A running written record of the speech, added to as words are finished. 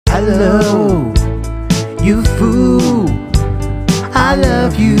Hello, you fool, I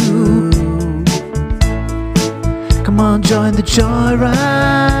love you. Come on, join the joyride.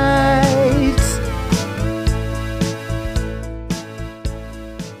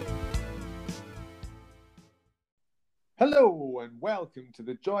 Hello and welcome to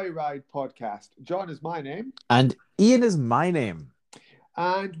the Joyride podcast. John is my name. And Ian is my name.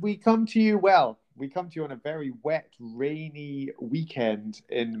 And we come to you on a very wet, rainy weekend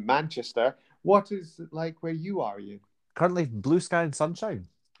in Manchester. What is it like where you are, Ian? Currently blue sky and sunshine.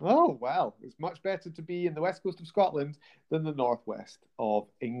 Oh, well, it's much better to be in the west coast of Scotland than the northwest of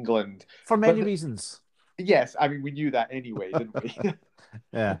England. For many reasons. Yes, I mean, we knew that anyway, didn't we?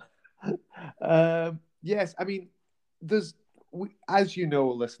 Yeah. Yes, I mean, as you know,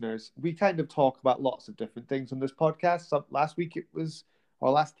 listeners, we kind of talk about lots of different things on this podcast. So last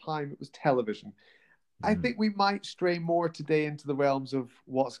time it was television. I think we might stray more today into the realms of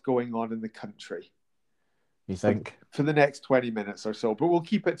what's going on in the country. You think? For the next 20 minutes or so, but we'll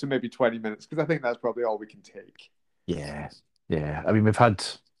keep it to maybe 20 minutes because I think that's probably all we can take. Yeah. Yeah. I mean, we've had,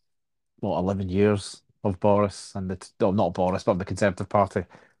 11 years of Boris and not Boris, but the Conservative Party.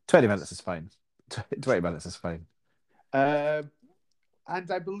 20 minutes is fine. 20 minutes is fine. And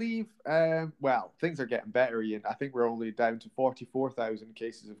I believe, things are getting better, Ian. I think we're only down to 44,000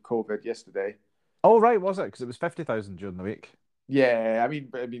 cases of COVID yesterday. Oh, right, was it? Because it was 50,000 during the week. Yeah, I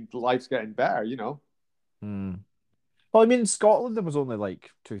mean, life's getting better, you know. Well, I mean, in Scotland, there was only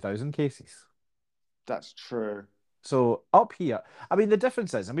like 2,000 cases. That's true. So up here, I mean, the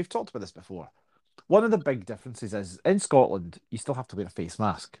difference is, and we've talked about this before, one of the big differences is in Scotland, you still have to wear a face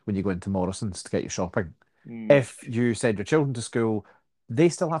mask when you go into Morrison's to get your shopping. If you send your children to school, they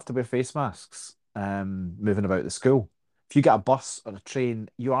still have to wear face masks moving about the school. If you get a bus or a train,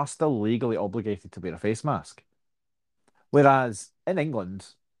 you are still legally obligated to wear a face mask. Whereas in England,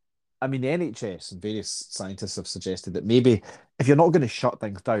 I mean, the NHS and various scientists have suggested that maybe if you're not going to shut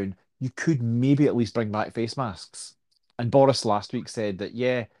things down, you could maybe at least bring back face masks. And Boris last week said that,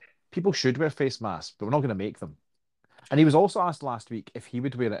 yeah, people should wear face masks, but we're not going to make them. And he was also asked last week if he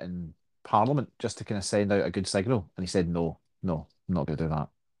would wear it in Parliament just to kind of send out a good signal. And he said, no, I'm not going to do that.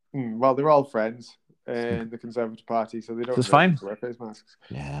 Well, they're all friends in the Conservative Party, so they don't It's fine. wear face masks.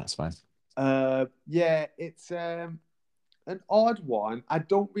 Yeah, that's fine. Yeah, it's an odd one. I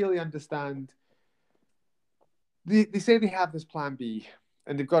don't really understand. They say they have this plan B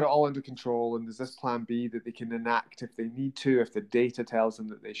and they've got it all under control, and there's this plan B that they can enact if they need to, if the data tells them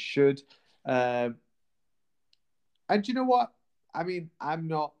that they should. And you know what? I mean, I'm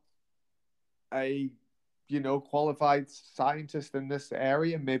not a qualified scientist in this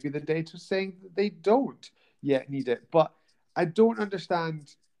area. Maybe the data's saying that they don't yet need it, but I don't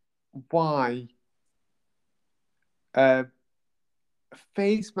understand why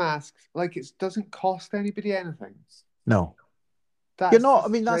face masks, like, it doesn't cost anybody anything. No. That's You're not, I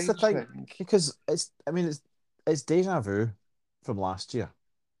mean, that's the thing. Because it's deja vu from last year.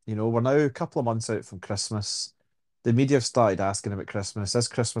 You know, we're now a couple of months out from Christmas. The media have started asking about Christmas. Is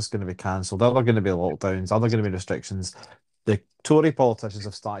Christmas going to be cancelled? Are there going to be lockdowns? Are there going to be restrictions? The Tory politicians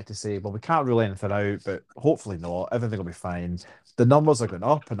have started to say, well, we can't rule anything out, but hopefully not. Everything will be fine. The numbers are going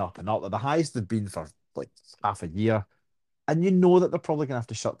up and up and up. They're the highest they've been for like half a year. And you know that they're probably going to have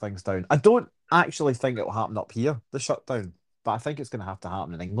to shut things down. I don't actually think it will happen up here, the shutdown, but I think it's going to have to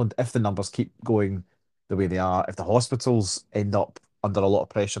happen in England if the numbers keep going the way they are, if the hospitals end up under a lot of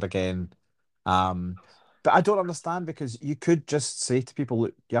pressure again. But I don't understand, because you could just say to people,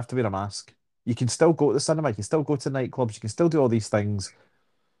 look, you have to wear a mask. You can still go to the cinema, you can still go to nightclubs, you can still do all these things,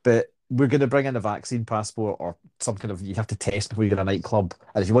 but we're going to bring in a vaccine passport or some kind of, you have to test before you go to a nightclub.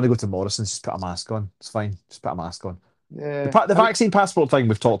 And if you want to go to Morrison's, just put a mask on. It's fine. Just put a mask on. Yeah. The vaccine passport thing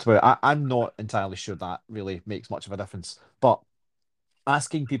we've talked about, I'm not entirely sure that really makes much of a difference. But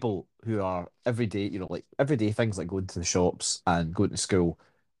asking people who are everyday, like everyday things like going to the shops and going to school,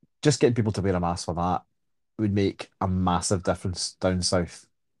 just getting people to wear a mask for that would make a massive difference down south.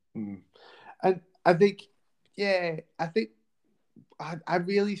 And I think, I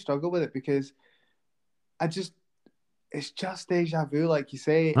really struggle with it because it's just deja vu, like you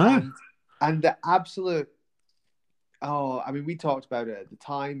say, and the absolute. Oh, I mean, we talked about it at the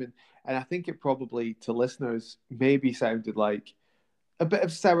time, and I think it probably to listeners maybe sounded like a bit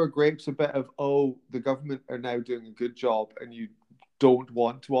of sour grapes, a bit of, oh, the government are now doing a good job, and you don't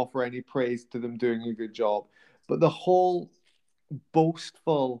want to offer any praise to them doing a good job. But the whole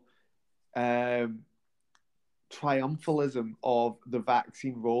boastful triumphalism of the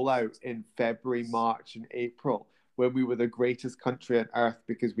vaccine rollout in February, March, and April, when we were the greatest country on earth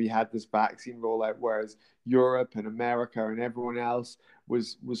because we had this vaccine rollout, whereas Europe and America and everyone else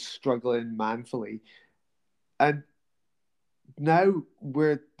was struggling manfully, and now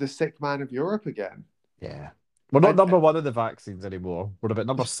we're the sick man of Europe again. Yeah. We're not And number one in the vaccines anymore. We're about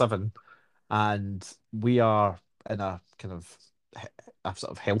number seven, and we are in a kind of a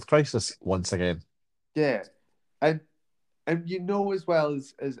sort of health crisis once again. yeah, and you know as well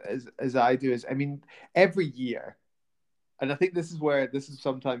as I do is, I mean, every year, and I think this is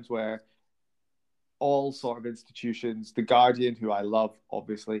sometimes where all sort of institutions, the Guardian, who I love,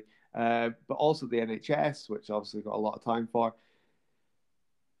 obviously, but also the NHS, which obviously got a lot of time for,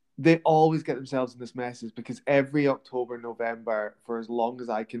 they always get themselves in this mess is because every October, November, for as long as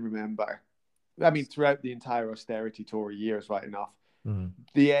I can remember, I mean, throughout the entire austerity Tory years, right enough, Mm.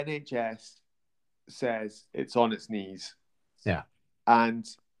 the NHS says it's on its knees. Yeah. And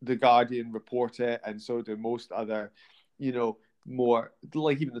the Guardian report it, and so do most other, more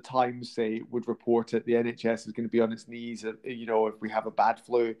like even the Times say would report it. The NHS is going to be on its knees, if we have a bad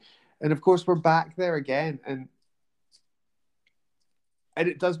flu, and of course we're back there again, and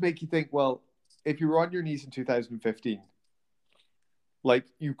it does make you think. Well, if you were on your knees in 2015, like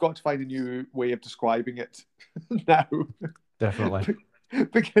you've got to find a new way of describing it now. Definitely.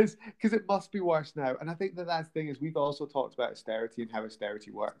 because it must be worse now. And I think that's the thing is we've also talked about austerity and how austerity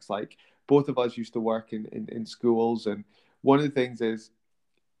works. Like both of us used to work in schools, and one of the things is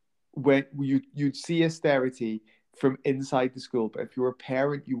when you'd see austerity from inside the school, but if you were a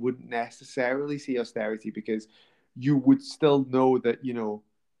parent, you wouldn't necessarily see austerity because you would still know that,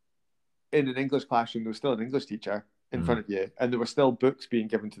 in an English classroom, there was still an English teacher in front of you, and there were still books being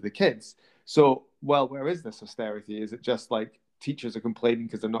given to the kids. So, well, where is this austerity? Is it just like teachers are complaining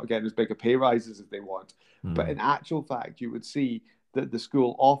because they're not getting as big a pay rises as they want? But in actual fact, you would see that the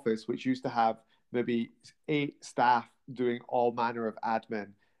school office, which used to have maybe 8 staff doing all manner of admin,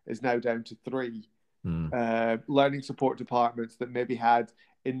 is now down to 3. Learning support departments that maybe had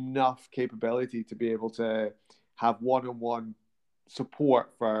enough capability to be able to have one-on-one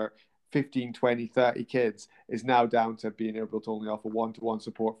support for 15, 20, 30 kids is now down to being able to only offer one-to-one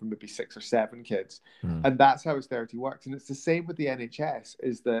support for maybe 6 or 7 kids. And that's how austerity works. And it's the same with the NHS,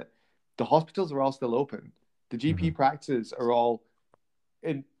 is that the hospitals are all still open. The GP practices are all,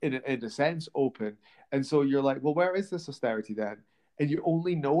 in a sense, open. And so you're like, well, where is this austerity then? And you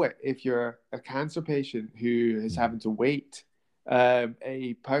only know it if you're a cancer patient who is having to wait,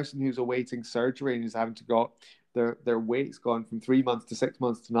 a person who's awaiting surgery and is having to go, their wait's gone from 3 months to 6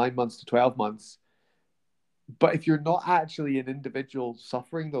 months to 9 months to 12 months. But if you're not actually an individual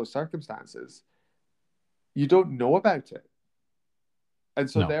suffering those circumstances, you don't know about it. And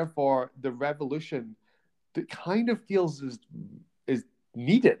so therefore the revolution that kind of feels is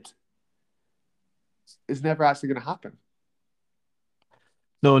needed is never actually going to happen.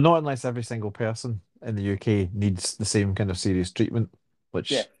 No, not unless every single person in the UK needs the same kind of serious treatment,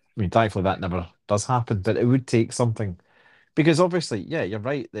 which, Yeah. I mean, thankfully that never does happen, but it would take something. Because obviously, yeah, you're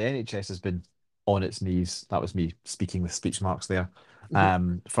right, the NHS has been on its knees. That was me speaking with speech marks there,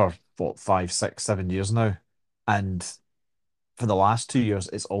 for what, 5, 6, 7 years now. And for the last 2 years,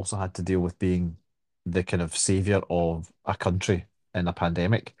 it's also had to deal with being the kind of savior of a country in a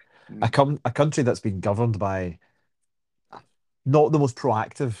pandemic. A country that's been governed by not the most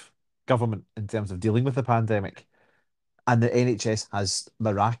proactive government in terms of dealing with the pandemic. And the NHS has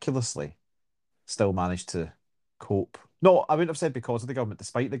miraculously still managed to cope. No, I wouldn't have said because of the government.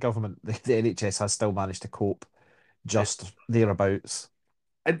 Despite the government, the NHS has still managed to cope just thereabouts.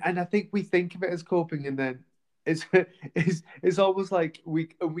 And I think we think of it as coping, and then it's it's almost like we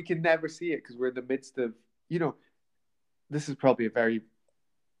can never see it because we're in the midst of, this is probably a very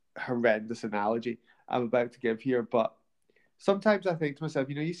horrendous analogy I'm about to give here, but sometimes I think to myself,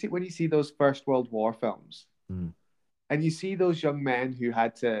 you see when you see those First World War films, and you see those young men who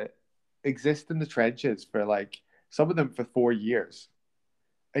had to exist in the trenches for like some of them for 4 years,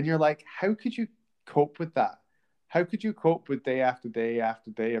 and you're like, how could you cope with that? How could you cope with day after day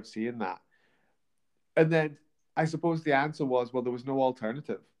after day of seeing that? And then I suppose the answer was, well, there was no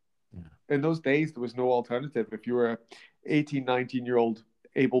alternative. In those days, there was no alternative. If you were an 18, 19-year-old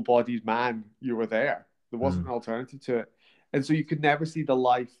able-bodied man, you were there. There wasn't an alternative to it. And so you could never see the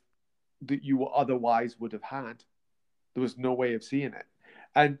life that you otherwise would have had. There was no way of seeing it.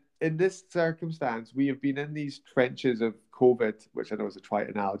 And in this circumstance, we have been in these trenches of COVID, which I know is a trite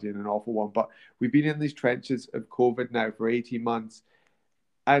analogy and an awful one, but we've been in these trenches of COVID now for 18 months.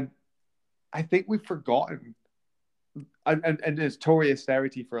 And I think we've forgotten, and there's Tory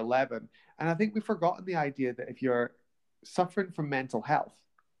austerity for 11. And I think we've forgotten the idea that if you're suffering from mental health,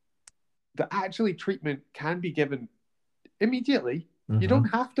 that actually treatment can be given immediately. You don't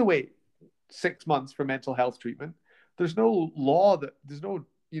have to wait 6 months for mental health treatment. There's no law that there's no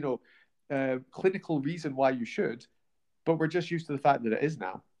clinical reason why you should, but we're just used to the fact that it is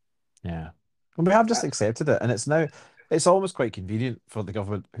now. Yeah. And we have just Uh, accepted it. And it's almost quite convenient for the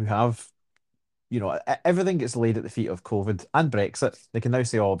government who have, everything gets laid at the feet of COVID and Brexit. They can now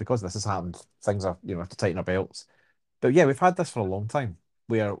say, oh, because this has happened, things are, have to tighten our belts. But yeah, we've had this for a long time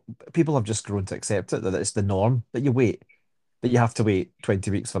where people have just grown to accept it, that it's the norm that you wait, that you have to wait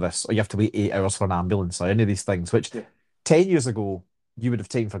 20 weeks for this, or you have to wait 8 hours for an ambulance, or any of these things, which yeah. 10 years ago you would have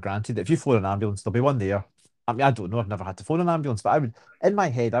taken for granted. If you phone an ambulance, there'll be one there. I mean, I don't know, I've never had to phone an ambulance, but in my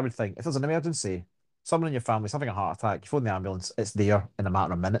head, I would think if there's an emergency, someone in your family's having a heart attack, you phone the ambulance, it's there in a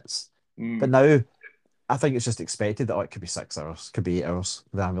matter of minutes. But Mm, now, I think it's just expected that, it could be 6 hours, could be 8 hours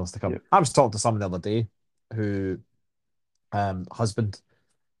for the ambulance to yeah. come. I was talking to someone the other day who husband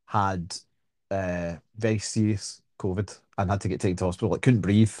had very serious COVID and had to get taken to hospital. Like couldn't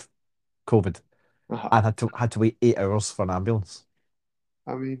breathe, COVID, Uh-huh. and had to wait 8 hours for an ambulance.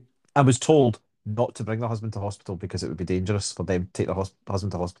 I mean, I was told not to bring the husband to hospital because it would be dangerous for them to take the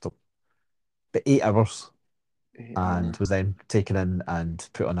husband to hospital. But 8 hours, 8 hours. and was then taken in and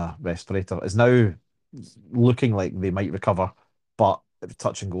put on a respirator. Is now looking like they might recover, but it was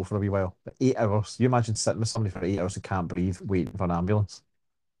touch and go for a wee while. But 8 hours, you imagine sitting with somebody for 8 hours who can't breathe, waiting for an ambulance.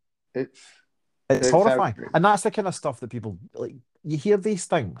 It's It's it's horrifying. outrageous. And that's the kind of stuff that people like. You hear these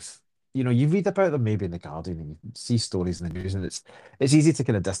things, you read about them maybe in the Guardian and you see stories in the news, and it's easy to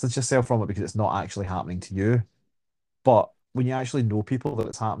kind of distance yourself from it because it's not actually happening to you. But when you actually know people that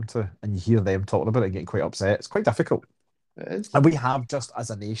it's happened to and you hear them talking about it and getting quite upset, it's quite difficult. It is. And we have just as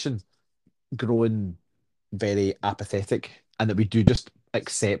a nation grown very apathetic and that we do just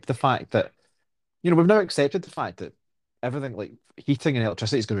accept the fact that, we've now accepted the fact that everything like heating and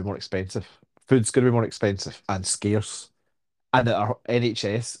electricity is going to be more expensive, food's going to be more expensive and scarce, and that our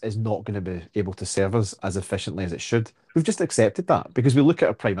NHS is not going to be able to serve us as efficiently as it should. We've just accepted that because we look at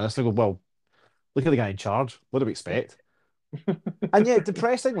our Prime Minister and go, well, look at the guy in charge. What do we expect? And yet,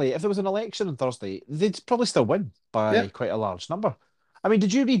 depressingly, if there was an election on Thursday, they'd probably still win by Yeah. quite a large number. I mean,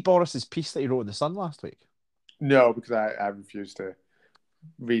 did you read Boris's piece that he wrote in The Sun last week? No, because I refuse to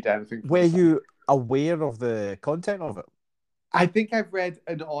read anything from Were the Sun. you aware of the content of it? I think I've read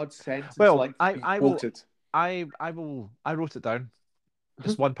an odd sentence Well, like I, be I will, quoted. I wrote it down.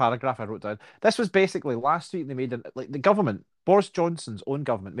 Just one paragraph I wrote down. This was basically last week they made like the government, Boris Johnson's own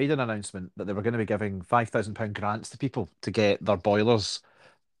government, made an announcement that they were going to be giving £5,000 grants to people to get their boilers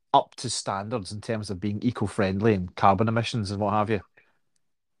up to standards in terms of being eco-friendly and carbon emissions and what have you.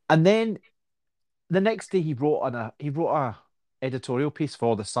 And then the next day he wrote a editorial piece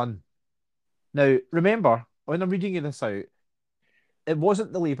for The Sun. Now, remember, when I'm reading you this out, it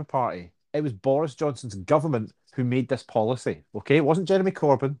wasn't the Labour Party. It was Boris Johnson's government who made this policy. Okay, it wasn't Jeremy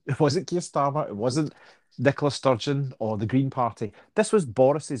Corbyn. It wasn't Keir Starmer. It wasn't Nicola Sturgeon or the Green Party. This was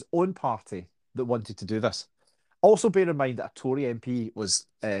Boris's own party that wanted to do this. Also, bear in mind that a Tory MP was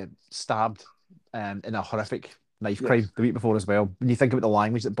stabbed in a horrific knife crime Yes. the week before as well. When you think about the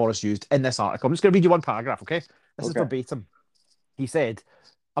language that Boris used in this article, I'm just going to read you one paragraph. Okay, this is Okay. verbatim. He said,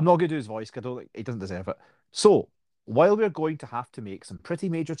 I'm not going to do his voice because I don't think he doesn't deserve it. So, while we're going to have to make some pretty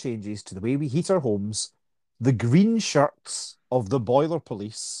major changes to the way we heat our homes, the green shirts of the boiler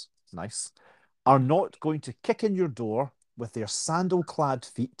police, nice, are not going to kick in your door with their sandal clad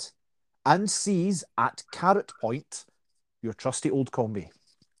feet and seize at carrot point your trusty old combi.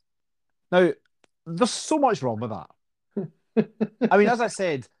 Now, there's so much wrong with that. I mean, as I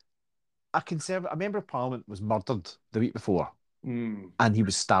said, a member of parliament was murdered the week before Mm, and he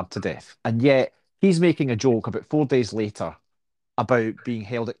was stabbed to death. And yet he's making a joke about 4 days later about being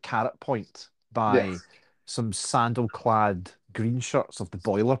held at carrot point by yes. some sandal clad green shirts of the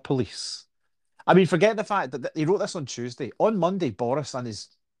boiler police. I mean, forget the fact that he wrote this on Tuesday. On Monday, Boris and his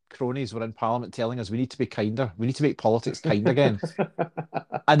cronies were in Parliament telling us we need to be kinder. We need to make politics kind again.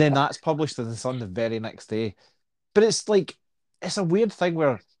 And then that's published in The Sun the very next day. But it's like, it's a weird thing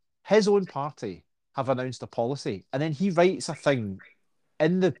where his own party have announced a policy and then he writes a thing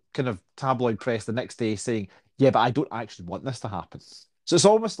in the kind of tabloid press the next day saying, yeah, but I don't actually want this to happen. So it's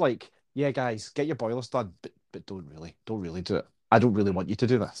almost like, yeah, guys, get your boilers done, but don't really do it. I don't really want you to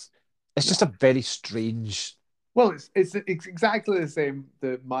do this. It's just No. a very strange. Well, it's exactly the same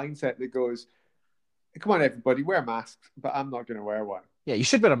the mindset that goes, come on, everybody, wear masks, but I'm not going to wear one. Yeah, you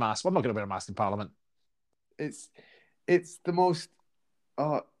should wear a mask. I'm not going to wear a mask in Parliament. It's it's the most.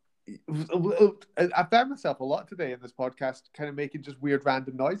 Uh, I found myself a lot today in this podcast, kind of making just weird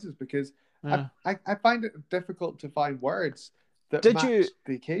random noises because Yeah. I find it difficult to find words that Did you match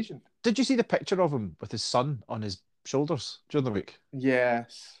the occasion. did you see the picture of him with his son on his shoulders during the week?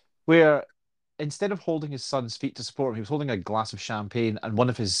 Yes. Where instead of holding his son's feet to support him, he was holding a glass of champagne, and one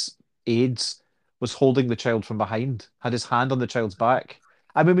of his aides was holding the child from behind, had his hand on the child's back.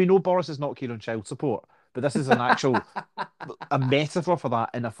 I mean, we know Boris is not keen on child support, but this is an actual a metaphor for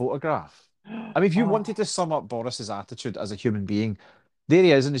that in a photograph. I mean, if you Oh, wanted to sum up Boris's attitude as a human being, there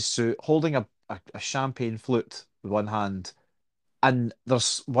he is in his suit, holding a champagne flute with one hand, and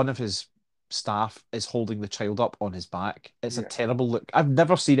there's one of his staff is holding the child up on his back. It's a yeah, terrible look. I've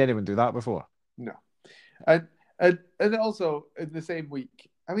never seen anyone do that before. no. And also in the same week,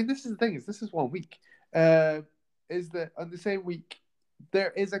 I mean, this is the thing, is this is 1 week. Uh, is that on the same week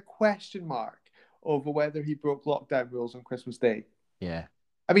there is a question mark over whether he broke lockdown rules on Christmas Day. Yeah.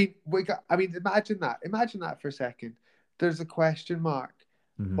 I mean, I mean, imagine that. Imagine that for a second. There's a question mark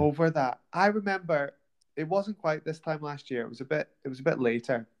Hmm. over that. I remember it wasn't quite this time last year. It was a bit. It was a bit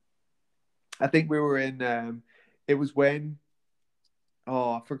later. I think we were in. It was when.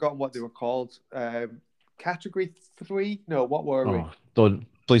 Oh, I've forgotten what they were called. Category 3. No, what were we? Oh,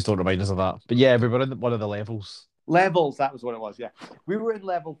 please don't remind us of that. But yeah, we were in one of the levels. Levels. That was what it was. Yeah, we were in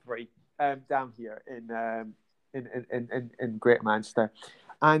level 3. Down here in Greater Manchester,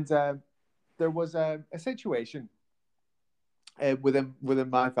 and there was a situation within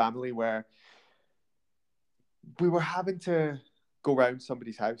my family where we were having to go round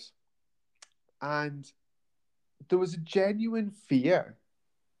somebody's house, and there was a genuine fear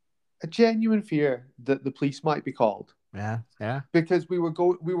that the police might be called Yeah, yeah. because we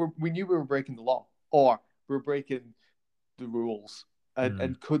knew we were breaking the law, or we were breaking the rules. Mm.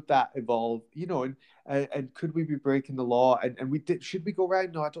 And could that evolve, and could we be breaking the law, and we did, should we go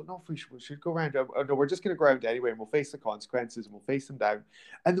around? No, I don't know if we should go around. No, we're just going to go around anyway, and we'll face the consequences, and we'll face them down.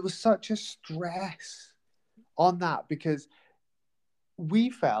 And there was such a stress on that because we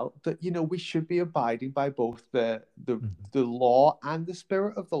felt that we should be abiding by both Mhm. the law and the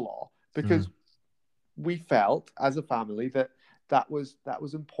spirit of the law, because Mm. we felt as a family that that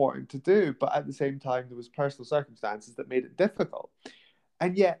was important to do, but at the same time there was personal circumstances that made it difficult.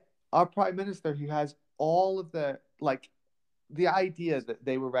 And yet our prime minister, who has all of the, like, the idea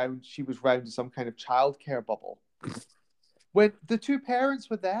that she was round to some kind of childcare bubble when the two parents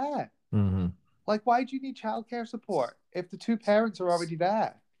were there. Mhm. Like, why do you need childcare support if the two parents are already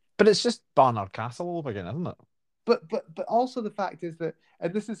there? But it's just Barnard Castle all over again, isn't it? But also the fact is that,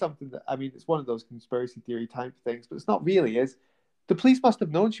 and this is something that, I mean, it's one of those conspiracy theory type things, but it's not really. Is the police must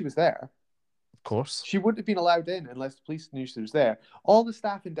have known she was there. Of course. She wouldn't have been allowed in unless the police knew she was there. All the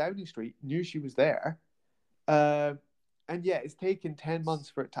staff in Downing Street knew she was there, uh, and yet it's taken 10 months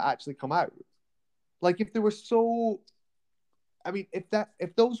for it to actually come out. Like, if they were so, I mean,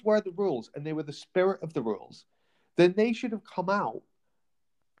 if those were the rules and they were the spirit of the rules, then they should have come out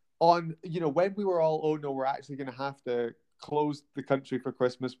on, when we were all, oh no, we're actually going to have to close the country for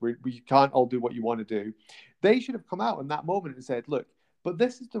Christmas. We can't all do what you want to do. They should have come out in that moment and said, look, but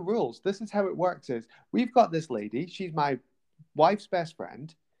this is the rules. This is how it works. Is we've got this lady. She's my wife's best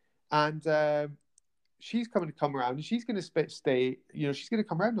friend, and she's coming to come around, and she's going to stay. She's going to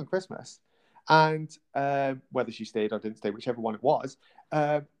come around on Christmas, and whether she stayed or didn't stay, whichever one it was.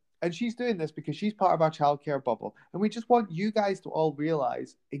 And she's doing this because she's part of our childcare bubble. And we just want you guys to all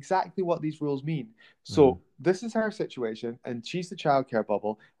realize exactly what these rules mean. Mm. So this is her situation, and she's the childcare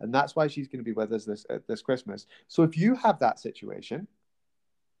bubble, and that's why she's going to be with us this Christmas. So if you have that situation,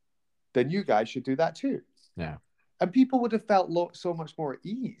 then you guys should do that too. Yeah. And people would have felt so much more at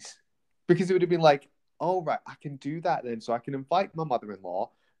ease, because it would have been like, oh, right, I can do that then. So I can invite my mother-in-law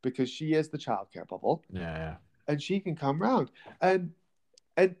because she is the childcare bubble, Yeah, yeah. and she can come round. And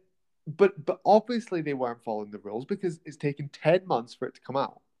but obviously they weren't following the rules because it's taken 10 months for it to come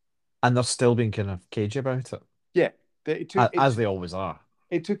out. And they're still being kind of cagey about it, Yeah, as they always are.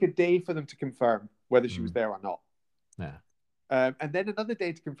 it took a day for them to confirm whether she was Mm. there or not, Yeah. and then another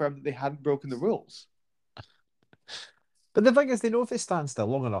day to confirm that they hadn't broken the rules. But the thing is, they know if they stand still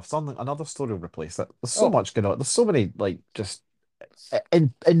long enough, something another story will replace it. There's so Oh, much going on. There's so many like just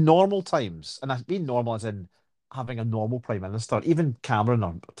in normal times, and I mean normal as in having a normal prime minister, even Cameron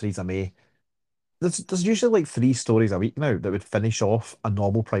or Theresa May. There's usually like three stories a week now that would finish off a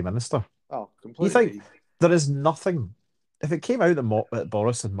normal prime minister. oh, You think completely. there is nothing? If it came out that, that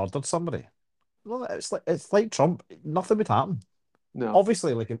Boris had murdered somebody, well, it's like Trump. Nothing would happen. No.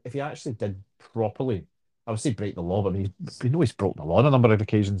 Obviously, like if he actually did properly, I would say break the law, but I mean, we know he's broken the law on a number of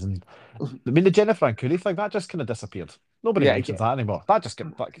occasions. And I mean, the Jennifer and Cooley thing that just kind of disappeared. Nobody Yeah, mentions that anymore. That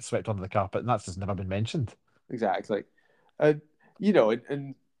gets swept under the carpet, and that's just never been mentioned. exactly. And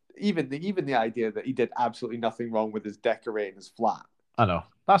and even the idea that he did absolutely nothing wrong with his decorating his flat. I know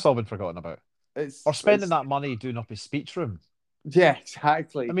that's all been forgotten about. Or spending It's that money doing up his speech room. Yeah, I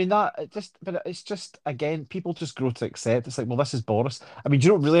exactly. mean but it's just again, people just grow to accept. It's like, well, this is Boris. I mean, do you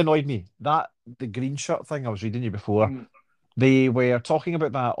know what really annoyed me? That the green shirt thing I was reading you before. Mm, They were talking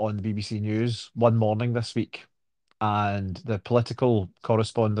about that on the BBC News one morning this week, and the political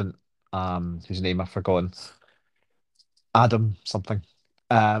correspondent, whose name I've forgotten, Adam something,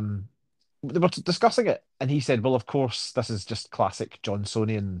 they were discussing it, and he said, "Well, of course, this is just classic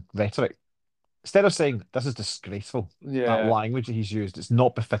Johnsonian rhetoric." Instead of saying this is disgraceful, that yeah, language that he's used, it's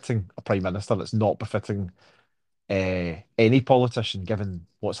not befitting a prime minister. It's not befitting any politician, given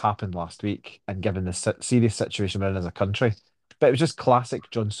what's happened last week and given the serious situation we're in as a country. But it was just classic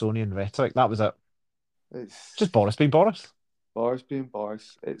Johnsonian rhetoric. That was it. Just it's Boris being Boris. Boris being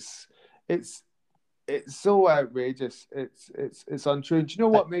Boris. It's it's so outrageous. It's untrue. And do you know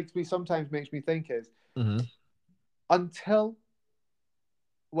what makes me think is Mm-hmm. until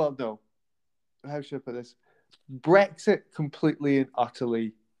well, no, how should I put this? Brexit completely and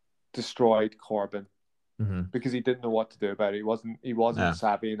utterly destroyed Corbyn Mm-hmm. because he didn't know what to do about it. He wasn't Yeah.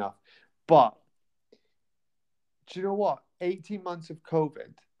 savvy enough. But do you know what? 18 months of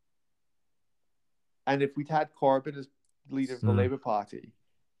COVID, and if we'd had Corbyn as leader of the Mm. Labour Party,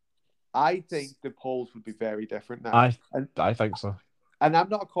 I think the polls would be very different now. I And I think so. and I'm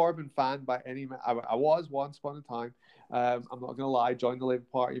not a Corbyn fan by any. I was once upon a time. I'm not going to lie. Joined the Labour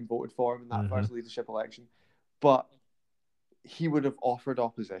Party and voted for him in that Mm-hmm. first leadership election, but he would have offered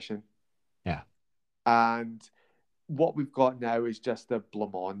opposition. Yeah. And what we've got now is just a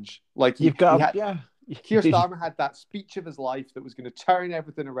blancmange. Like You've he got had yeah. Keir Starmer had that speech of his life that was going to turn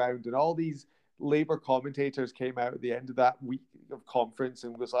everything around, and all these Labour commentators came out at the end of that week of conference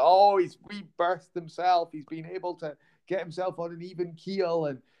and was like, "Oh, he's rebirthed himself. He's been able to get himself on an even keel."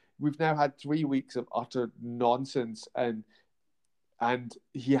 And we've now had 3 weeks of utter nonsense, and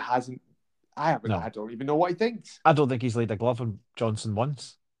he hasn't. I haven't. I No, don't even know what he thinks. I don't think he's laid a glove on Johnson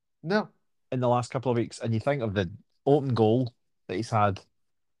once No. in the last couple of weeks. And you think of the open goal that he's had.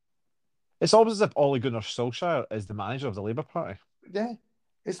 It's almost as if Ole Gunnar Solskjaer is the manager of the Labour Party. Yeah.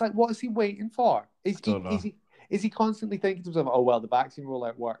 It's like, what is he waiting for? I don't know. Is he constantly thinking to himself, "Oh well, the vaccine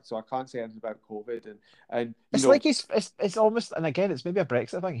rollout worked, so I can't say anything about COVID," and It's like it's almost, and again, it's maybe a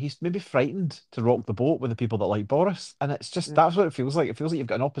Brexit thing. He's maybe frightened to rock the boat with the people that like Boris, and it's just yeah, that's what it feels like. It feels like you've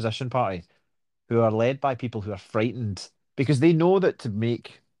got an opposition party who are led by people who are frightened because they know that to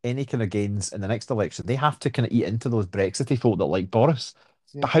make any kind of gains in the next election, they have to kind of eat into those Brexity folk that like Boris.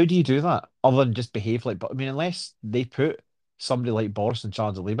 yeah, But how do you do that other than just behave like? But I mean, unless they put somebody like Boris in charge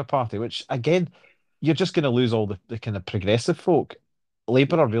of the Labour Party, which again, you're just going to lose all the kind of progressive folk.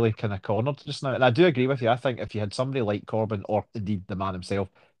 Labour yeah. are really kind of cornered just now, and I do agree with you. I think if you had somebody like Corbyn or indeed the man himself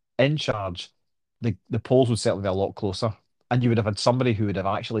in charge, the polls would certainly be a lot closer and you would have had somebody who would have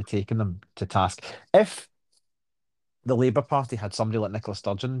actually taken them to task. If the Labour Party had somebody like Nicola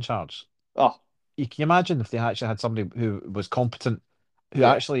Sturgeon in charge, Oh, you can imagine if they actually had somebody who was competent, who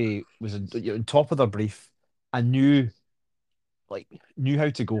yeah, actually was on top of their brief and knew how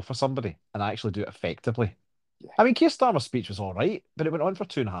to go for somebody and actually do it effectively. yeah. I mean, Keir Starmer's speech was all right, but it went on for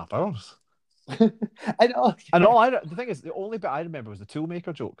 2.5 hours. And oh, And yeah, the thing is, the only bit I remember was the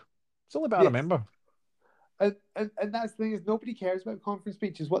toolmaker joke. It's the only bit I yes. remember. And that's the thing is nobody cares about conference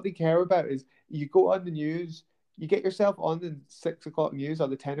speeches. What they care about is you go on the news, you get yourself on the 6 o'clock news or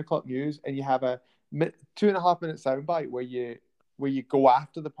the 10 o'clock news, and you have a 2.5 minute soundbite where you go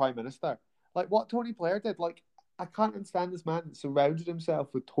after the prime minister, like what Tony Blair did. Like I can't understand this man that surrounded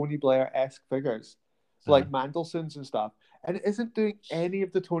himself with Tony Blair esque figures, Uh, like Mandelsons and stuff, and it isn't doing any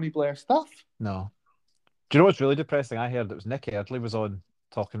of the Tony Blair stuff. no. Do you know what's really depressing? I heard it was Nick Eardley was on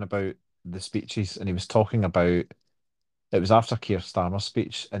talking about the speeches, and he was talking about it was after Keir Starmer's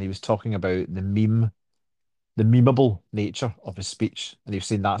speech, and he was talking about the memeable nature of his speech, and he was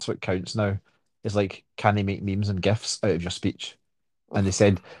saying that's what counts now. Is like, can they make memes and gifs out of your speech? And they Oh,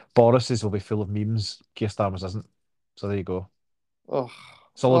 said Boris's will be full of memes, Keir Starmer's isn't. So there you go. oh,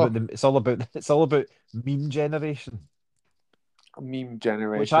 It's all about oh, the. It's all about. It's all about meme generation, meme which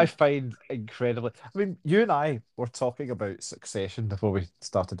I generation. find incredibly. I mean, you and I were talking about Succession before we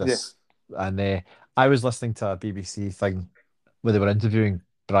started Yes. this, and I was listening to a BBC thing where they were interviewing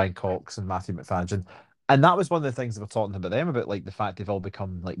Brian Cox and Matthew McFadden, and that was one of the things they were talking about them about, like the fact they've all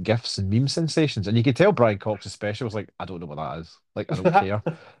become like gifs and meme sensations, and you could tell Brian Cox especially was like, I don't know what that is, like I don't care,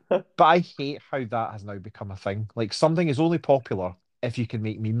 but I hate how that has now become a thing. Like something is only popular if you can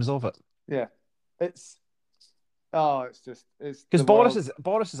make memes of it. Yeah. It's it's Because the world.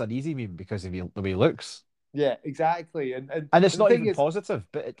 Boris is an easy meme because of the way he looks. Yeah, exactly. And And it's and the not thing even is, positive,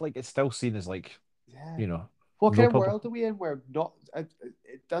 but it's still seen as like, yeah, you know. What No kind of problem. world are we in where not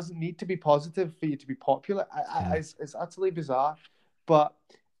it doesn't need to be positive for you to be popular? Yeah. It's utterly bizarre. But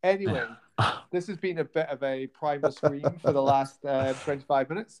anyway, Yeah. this has been a bit of a primal scream for the last 25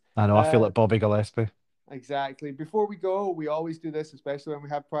 minutes. I know. I feel Uh, like Bobby Gillespie. Exactly. Before we go, we always do this, especially when we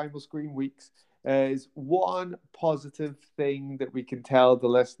have Primal Scream weeks. Is one positive thing that we can tell the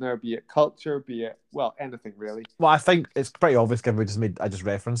listener, be it culture, be it, well, anything really. Well, I think it's pretty obvious given I just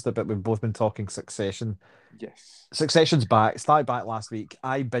referenced it, but we've both been talking Succession. Yes. Succession's back, started back last week.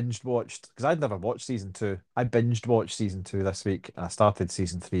 I binged watched because I'd never watched season two. I binged watched season two this week, and I started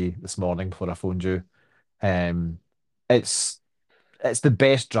season three this morning before I phoned you. Um, it's it's the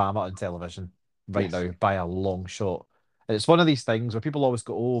best drama on television right Yes. now by a long shot. And it's one of these things where people always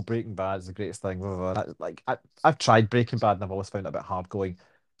go, "Oh, Breaking Bad is the greatest thing." Blah, blah, blah. I've tried Breaking Bad and I've always found it a bit hard going.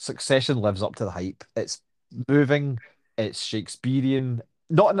 Succession lives up to the hype. It's moving. It's Shakespearean,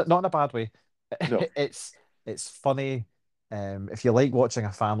 not in a bad way. No. It's it's funny. If you like watching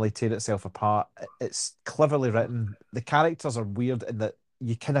a family tear itself apart, it's cleverly written. The characters are weird in that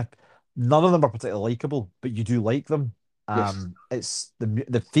you kind of none of them are particularly likable, but you do like them. Yes. It's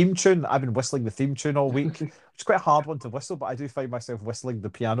the theme tune. I've been whistling the theme tune all week, which is quite a hard one to whistle, but I do find myself whistling the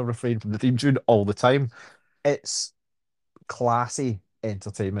piano refrain from the theme tune all the time. It's classy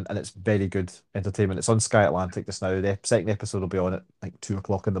entertainment and it's very good entertainment. It's on Sky Atlantic just now. The second episode will be on at like 2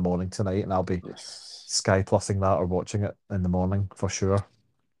 o'clock in the morning tonight, and I'll be Yes. Sky Plusing that or watching it in the morning for sure.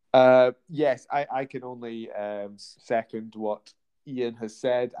 Yes, I can only second what Ian has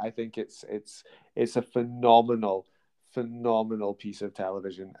said. I think it's a phenomenal piece of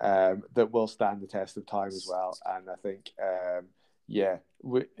television that will stand the test of time as well. And I think yeah,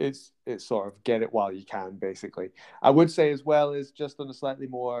 it's sort of get it while you can. Basically, I would say as well is just on a slightly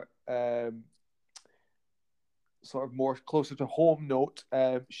more sort of more closer to home note,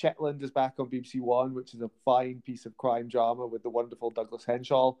 Shetland is back on BBC One, which is a fine piece of crime drama with the wonderful Douglas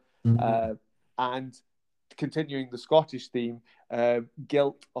Henshaw. Mm. Uh, and continuing the Scottish theme,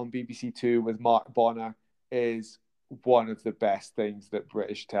 Guilt on BBC Two with Mark Bonnar is one of the best things that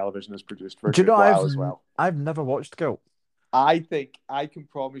British television has produced for a Do you good know while as well. I've never watched Guilt. I think I can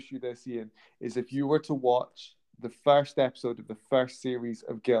promise you this, Ian, is if you were to watch the first episode of the first series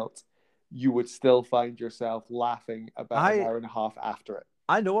of Guilt, you would still find yourself laughing about an I hour and a half after it.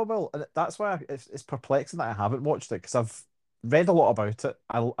 I know I will, and that's why it's perplexing that I haven't watched it because I've read a lot about it.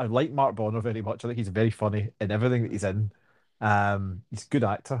 I like Mark Bonner very much. I think he's very funny in everything that he's in. He's a good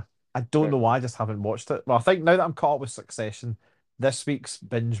actor. I don't know Very why good. I just haven't watched it. Well, I think now that I'm caught up with Succession, this week's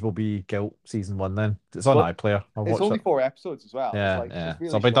binge will be Guilt season one. Then it's on Well, iPlayer. I'll it's watch only it. 4 episodes as well. It's Yeah, like yeah.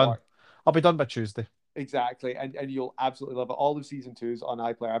 it's So really short. I'll be done by Tuesday. Exactly, and you'll absolutely love it. All of season two's on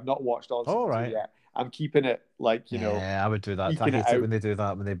iPlayer. I've not watched all of All season two right. yet. I'm keeping it like Yeah, I would do that. I eking it hate it out. when they do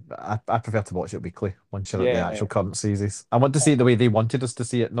that. I prefer to watch it weekly once you're at the Yeah, actual current seasons. I want to see it the way they wanted us to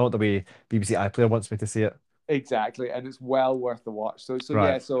see it, not the way BBC iPlayer wants me to see it. exactly, and it's well worth the watch. So yeah,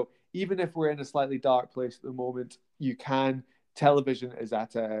 Right. so even if we're in a slightly dark place at the moment, you can. Television is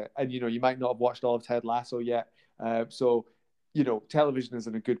at a, and you might not have watched all of Ted Lasso yet. So television is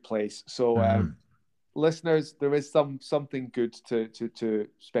in a good place. So Mm. listeners, there is something good to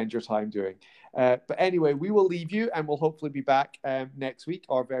spend your time doing. But anyway, we will leave you, and we'll hopefully be back next week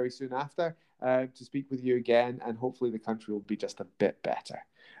or very soon after to speak with you again, and hopefully the country will be just a bit better.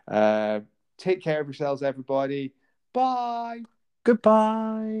 Uh, Take care of yourselves, everybody. Bye.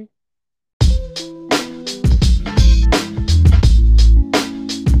 Goodbye.